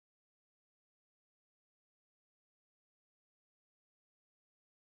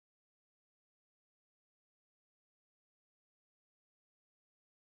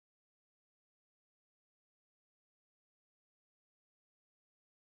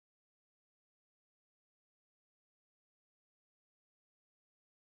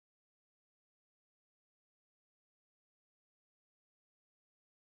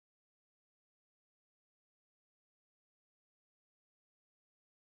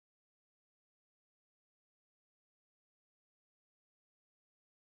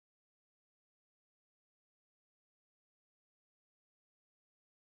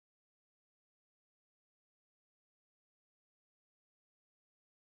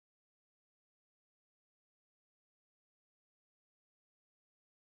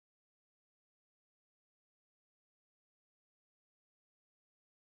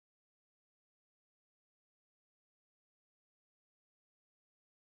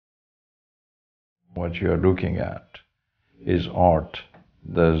What you're looking at is art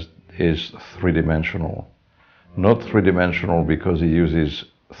that is three-dimensional. Not three-dimensional because it uses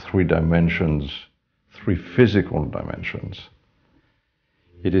three dimensions, three physical dimensions.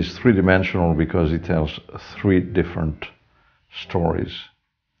 It is three-dimensional because it tells three different stories.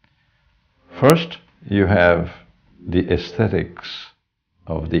 First, you have the aesthetics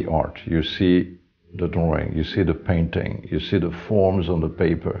of the art. You see the drawing, you see the painting, you see the forms on the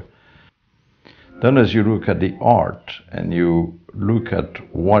paper. Then as you look at the art and you look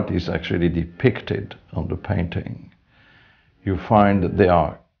at what is actually depicted on the painting, you find that there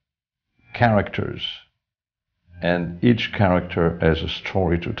are characters, and each character has a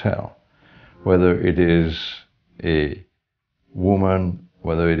story to tell. Whether it is a woman,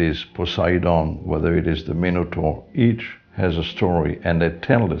 whether it is Poseidon, whether it is the Minotaur, each has a story, and they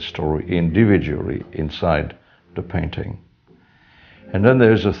tell the story individually inside the painting. And then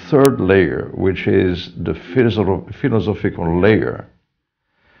there's a third layer, which is the philosophical layer,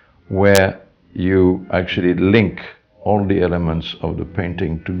 where you actually link all the elements of the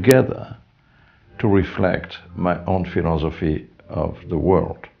painting together to reflect my own philosophy of the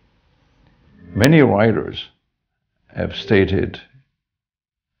world. Many writers have stated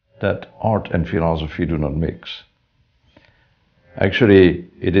that art and philosophy do not mix. Actually,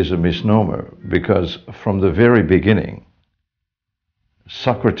 it is a misnomer, because from the very beginning,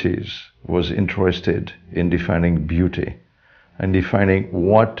 Socrates was interested in defining beauty and defining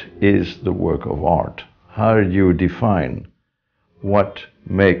what is the work of art. How do you define what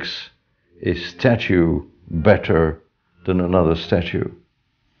makes a statue better than another statue?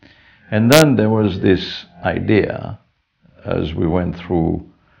 And then there was this idea, as we went through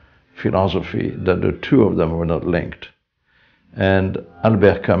philosophy, that the two of them were not linked. And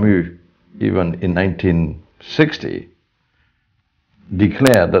Albert Camus, even in 1960,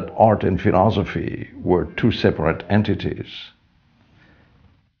 declared that art and philosophy were two separate entities.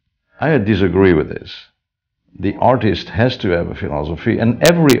 I disagree with this. The artist has to have a philosophy, and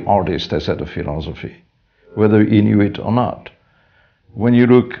every artist has had a philosophy, whether he knew it or not. When you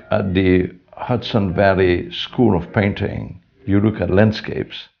look at the Hudson Valley School of Painting, you look at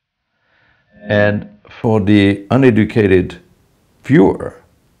landscapes, and for the uneducated viewer,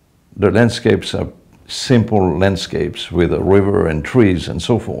 the landscapes are simple landscapes with a river and trees and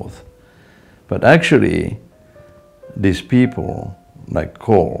so forth. But actually, these people, like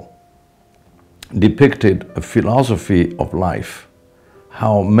Cole, depicted a philosophy of life,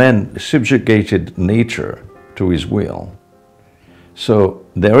 how man subjugated nature to his will. So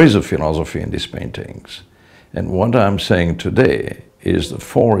there is a philosophy in these paintings. And what I'm saying today is that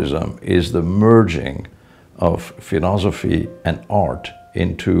Faurism is the merging of philosophy and art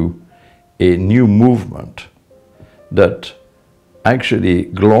into a new movement that actually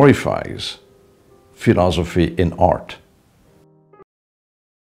glorifies philosophy in art.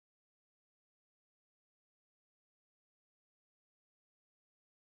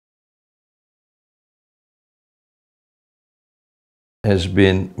 Has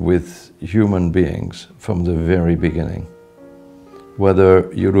been with human beings from the very beginning.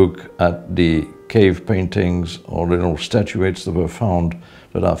 Whether you look at the cave paintings or little statuettes that were found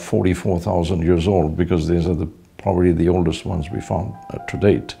that are 44,000 years old, because these are probably the oldest ones we found to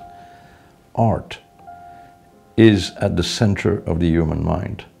date, art is at the center of the human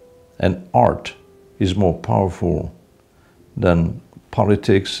mind. And art is more powerful than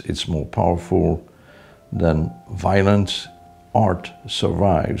politics, it's more powerful than violence. Art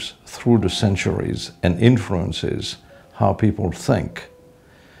survives through the centuries and influences how people think.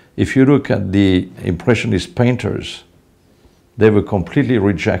 If you look at the Impressionist painters, they were completely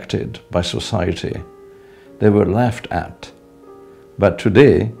rejected by society. They were laughed at. But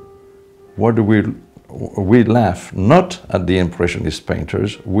today, what do we laugh not at the Impressionist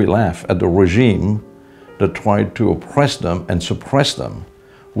painters, we laugh at the regime that tried to oppress them and suppress them.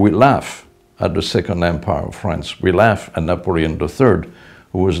 We laugh at the Second Empire of France. We laugh at Napoleon III,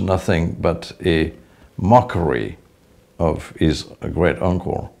 who was nothing but a mockery of his great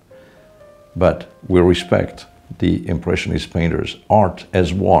uncle. But we respect the Impressionist painters. Art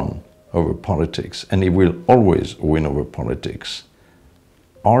has won over politics, and it will always win over politics.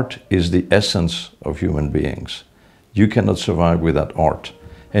 Art is the essence of human beings. You cannot survive without art.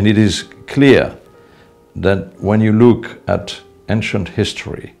 And it is clear that when you look at ancient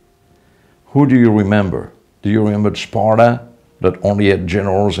history, who do you remember? Do you remember Sparta, that only had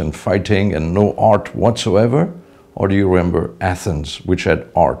generals and fighting and no art whatsoever? Or do you remember Athens, which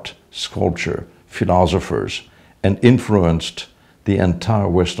had art, sculpture, philosophers, and influenced the entire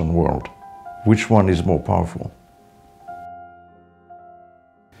Western world? Which one is more powerful?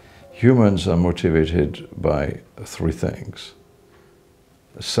 Humans are motivated by three things: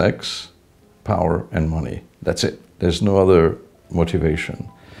 sex, power, and money. That's it. There's no other motivation.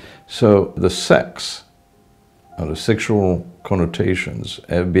 So the sex and the sexual connotations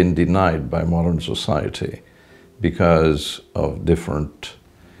have been denied by modern society because of different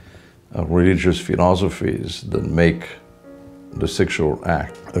religious philosophies that make the sexual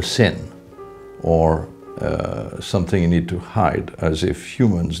act a sin or something you need to hide, as if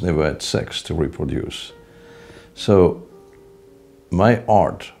humans never had sex to reproduce. So my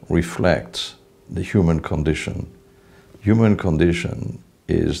art reflects the human condition. Human condition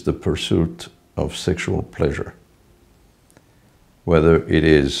is the pursuit of sexual pleasure, whether it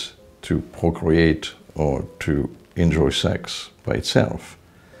is to procreate or to enjoy sex by itself.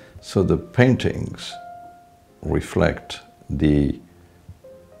 So the paintings reflect the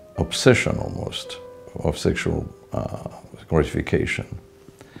obsession almost of sexual gratification.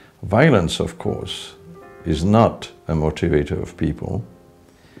 Violence, of course, is not a motivator of people.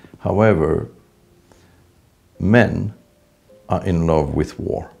 However, men are in love with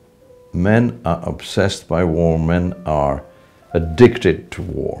war. Men are obsessed by war. Men are addicted to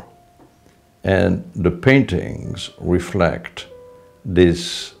war. And the paintings reflect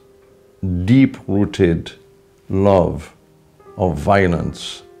this deep-rooted love of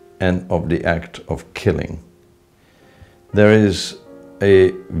violence and of the act of killing. There is a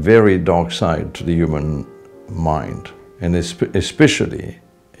very dark side to the human mind, and especially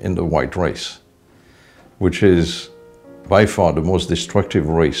in the white race, which is by far the most destructive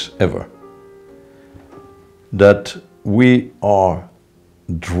race ever. That we are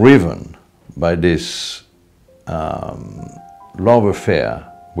driven by this love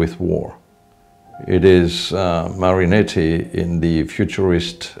affair with war. It is Marinetti in the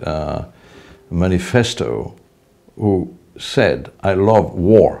Futurist Manifesto who said, "I love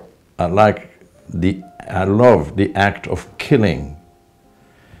war. I love the act of killing."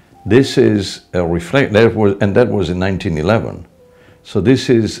 This is a that was in 1911. So this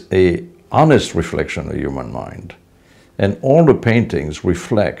is a honest reflection of human mind. And all the paintings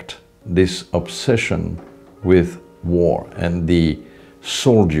reflect this obsession with war and the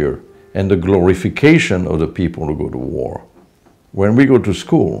soldier and the glorification of the people who go to war. When we go to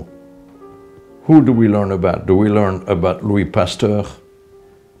school, who do we learn about? Do we learn about Louis Pasteur,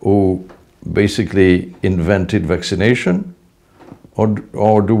 who basically invented vaccination?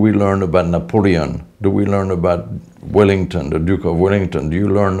 Or do we learn about Napoleon? Do we learn about Wellington, the Duke of Wellington? Do you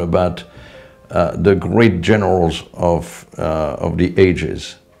learn about the great generals of the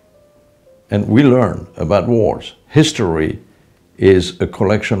ages? And we learn about wars. History is a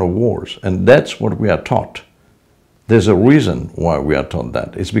collection of wars, and that's what we are taught. There's a reason why we are taught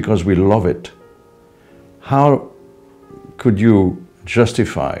that. It's because we love it. How could you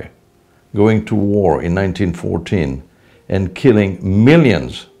justify going to war in 1914 and killing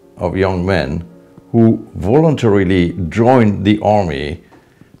millions of young men who voluntarily joined the army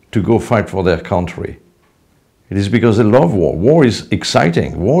to go fight for their country? It is because they love war. War is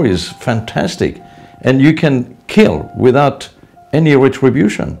exciting. War is fantastic. And you can kill without any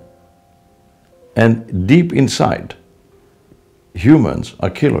retribution. And deep inside, humans are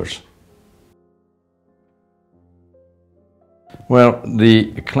killers. Well,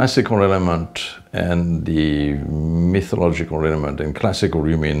 the classical element and the mythological element, and classical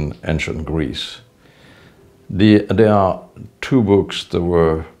you mean ancient Greece. There are two books that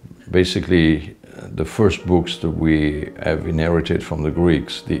were basically the first books that we have inherited from the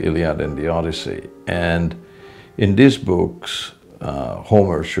Greeks, the Iliad and the Odyssey. And in these books,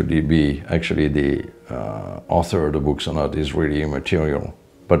 Homer, should he be actually the author of the books or not, is really immaterial.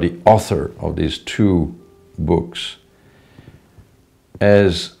 But the author of these two books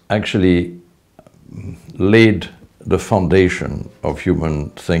has actually laid the foundation of human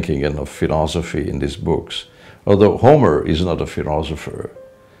thinking and of philosophy in these books. Although Homer is not a philosopher,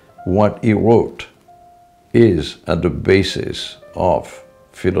 what he wrote is at the basis of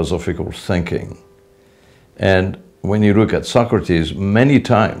philosophical thinking. And when you look at Socrates, many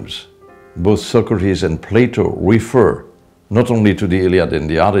times both Socrates and Plato refer not only to the Iliad and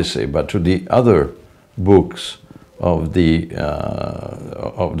the Odyssey, but to the other books of the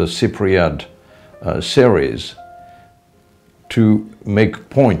Cypriad series to make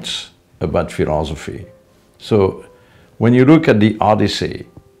points about philosophy. So when you look at the Odyssey,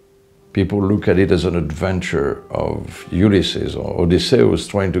 people look at it as an adventure of Ulysses or Odysseus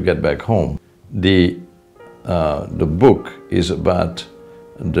trying to get back home. The book is about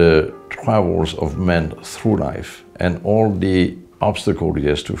the travels of men through life and all the obstacles he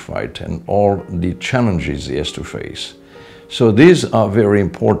has to fight and all the challenges he has to face. So these are very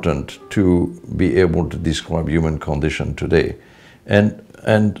important to be able to describe human condition today. And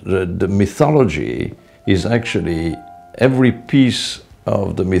the mythology is actually, every piece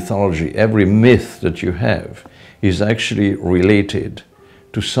of the mythology, every myth that you have is actually related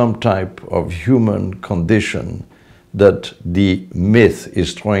to some type of human condition that the myth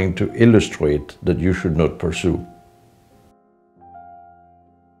is trying to illustrate that you should not pursue.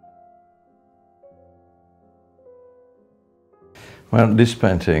 Well, this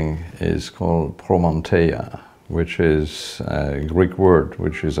painting is called Promantheia, which is a Greek word,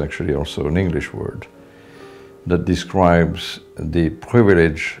 which is actually also an English word, that describes the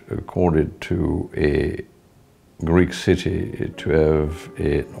privilege accorded to a Greek city to have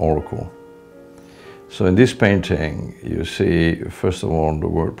an oracle. So in this painting, you see, first of all, the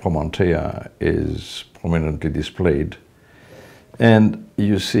word Promantheia is prominently displayed. And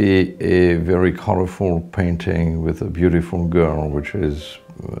you see a very colorful painting with a beautiful girl, which is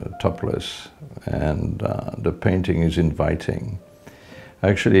topless, and the painting is inviting.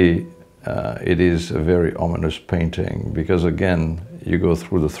 Actually, it is a very ominous painting because, again, you go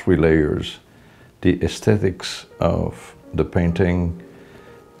through the three layers: the aesthetics of the painting,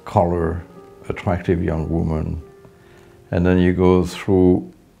 color, attractive young woman, and then you go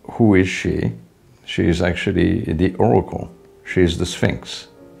through who is she. She is actually the oracle. She is the Sphinx.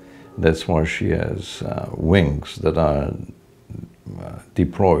 That's why she has wings that are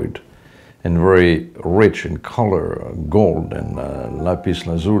deployed and very rich in color, gold and lapis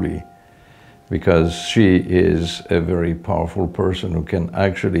lazuli, because she is a very powerful person who can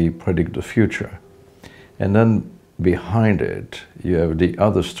actually predict the future. And then behind it, you have the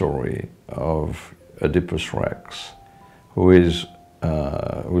other story of Oedipus Rex, whose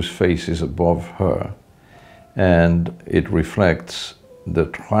face is above her, and it reflects the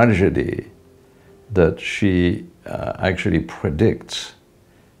tragedy that she actually predicts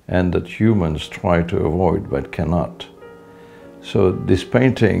and that humans try to avoid but cannot. So this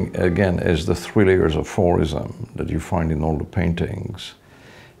painting, again, is the three layers of Faurism that you find in all the paintings.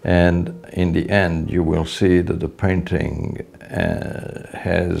 And in the end, you will see that the painting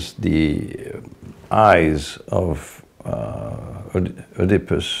has the eyes of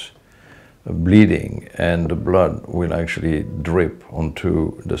Oedipus bleeding, and the blood will actually drip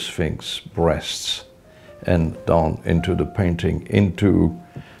onto the Sphinx breasts and down into the painting, into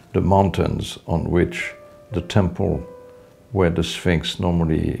the mountains on which the temple where the Sphinx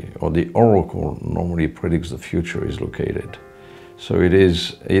normally, or the oracle normally predicts the future, is located. So it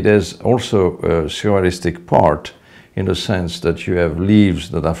has also a surrealistic part in the sense that you have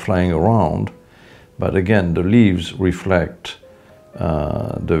leaves that are flying around, but again, the leaves reflect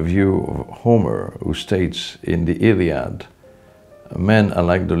the view of Homer, who states in the Iliad, "Men are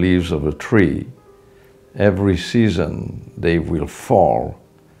like the leaves of a tree. Every season they will fall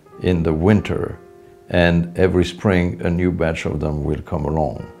in the winter, and every spring a new batch of them will come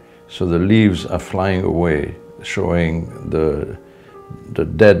along." So the leaves are flying away, showing the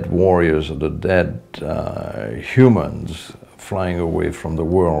dead warriors or the dead humans flying away from the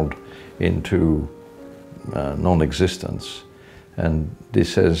world into non-existence. And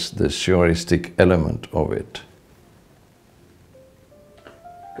this has the surrealistic element of it.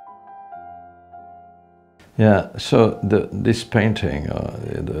 Yeah, so this painting,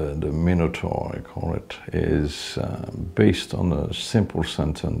 the Minotaur, I call it, is based on a simple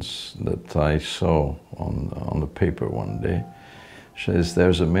sentence that I saw on the paper one day. It says,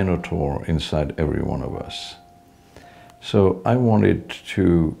 "There's a Minotaur inside every one of us." So I wanted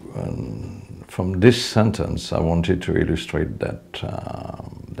to, from this sentence, I wanted to illustrate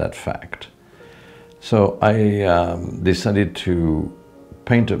that fact. So I decided to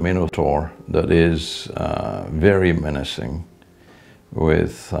paint a Minotaur that is very menacing,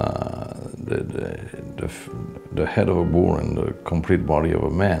 with the head of a bull and the complete body of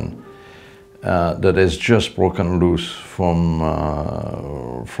a man, that has just broken loose from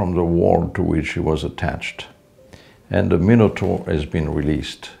the wall to which he was attached. And the Minotaur has been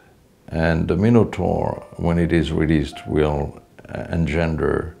released. And the Minotaur, when it is released, will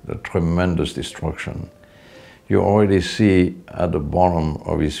engender a tremendous destruction. You already see at the bottom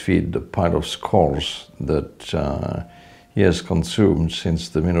of his feet the pile of skulls that he has consumed, since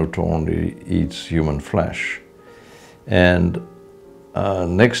the Minotaur only eats human flesh. And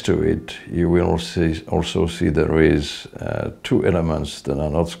next to it, you will also see there is two elements that are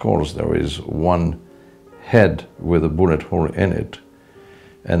not skulls. There is one head with a bullet hole in it,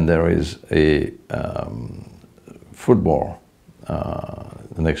 and there is a football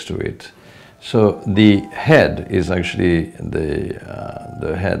next to it. So the head is actually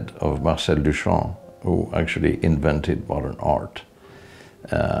the head of Marcel Duchamp, who actually invented modern art,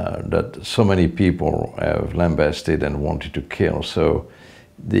 that so many people have lambasted and wanted to kill. So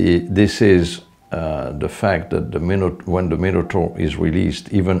this is the fact that when the Minotaur is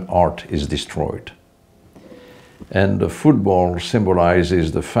released, even art is destroyed. And the football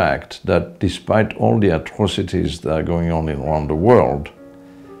symbolizes the fact that despite all the atrocities that are going on around the world,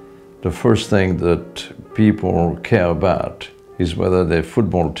 the first thing that people care about is whether their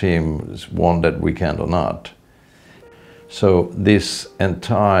football team won that weekend or not. So this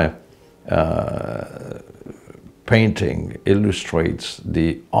entire painting illustrates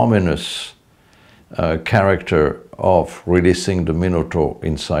the ominous character of releasing the Minotaur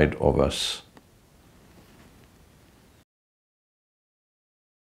inside of us.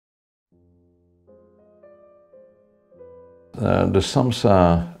 The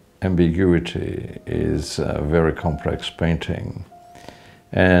Samsa ambiguity is a very complex painting,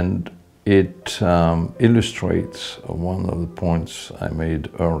 and it illustrates one of the points I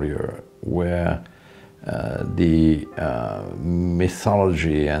made earlier, where the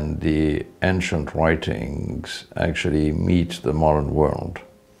mythology and the ancient writings actually meet the modern world.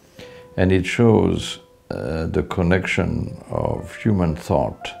 And it shows the connection of human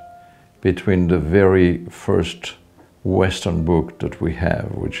thought between the very first Western book that we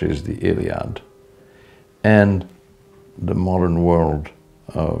have, which is the Iliad, and the modern world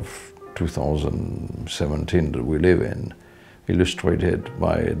of 2017 that we live in, illustrated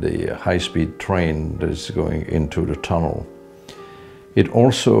by the high-speed train that is going into the tunnel. It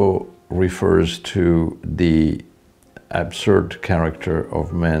also refers to the absurd character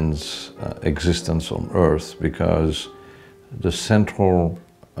of man's existence on Earth, because the central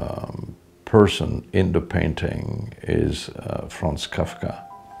person in the painting is Franz Kafka.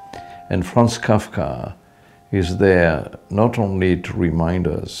 And Franz Kafka is there not only to remind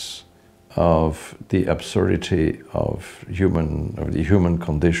us of the absurdity of the human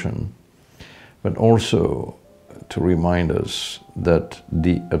condition, but also to remind us that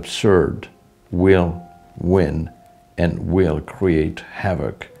the absurd will win and will create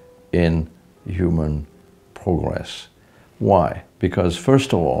havoc in human progress. Why? Because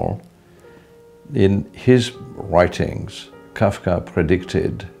first of all, in his writings, Kafka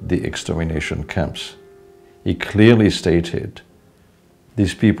predicted the extermination camps. He clearly stated,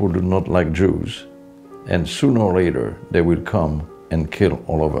 these people do not like Jews, and sooner or later they will come and kill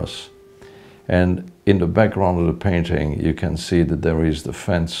all of us. And in the background of the painting, you can see that there is the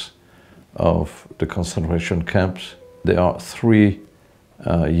fence of the concentration camps. There are three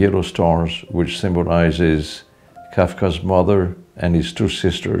yellow stars, which symbolizes Kafka's mother and his two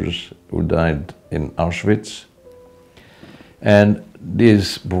sisters who died in Auschwitz. And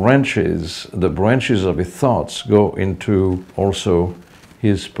these branches, the branches of his thoughts, go into also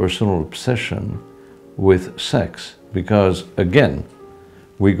his personal obsession with sex. Because again,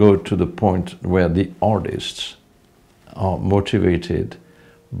 we go to the point where the artists are motivated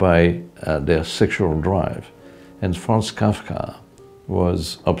by their sexual drive. And Franz Kafka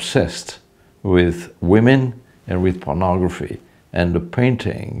was obsessed with women and with pornography. And the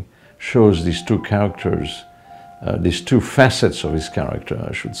painting shows these two characters, these two facets of his character,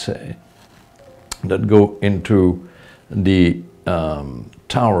 I should say, that go into the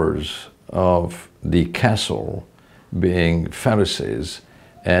towers of the castle being phalluses,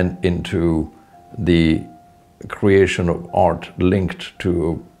 and into the creation of art linked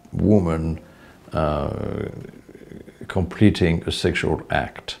to a woman completing a sexual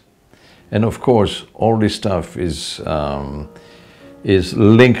act. And of course, all this stuff is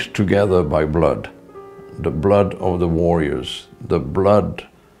linked together by blood. The blood of the warriors, the blood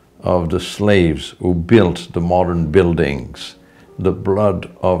of the slaves who built the modern buildings, the blood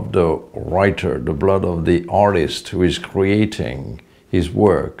of the writer, the blood of the artist who is creating his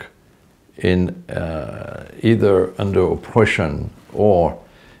work in either under oppression or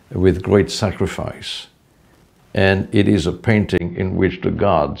with great sacrifice. And it is a painting in which the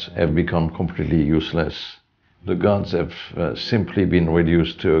gods have become completely useless. The gods have simply been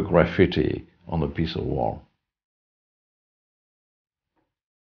reduced to a graffiti on a piece of wall.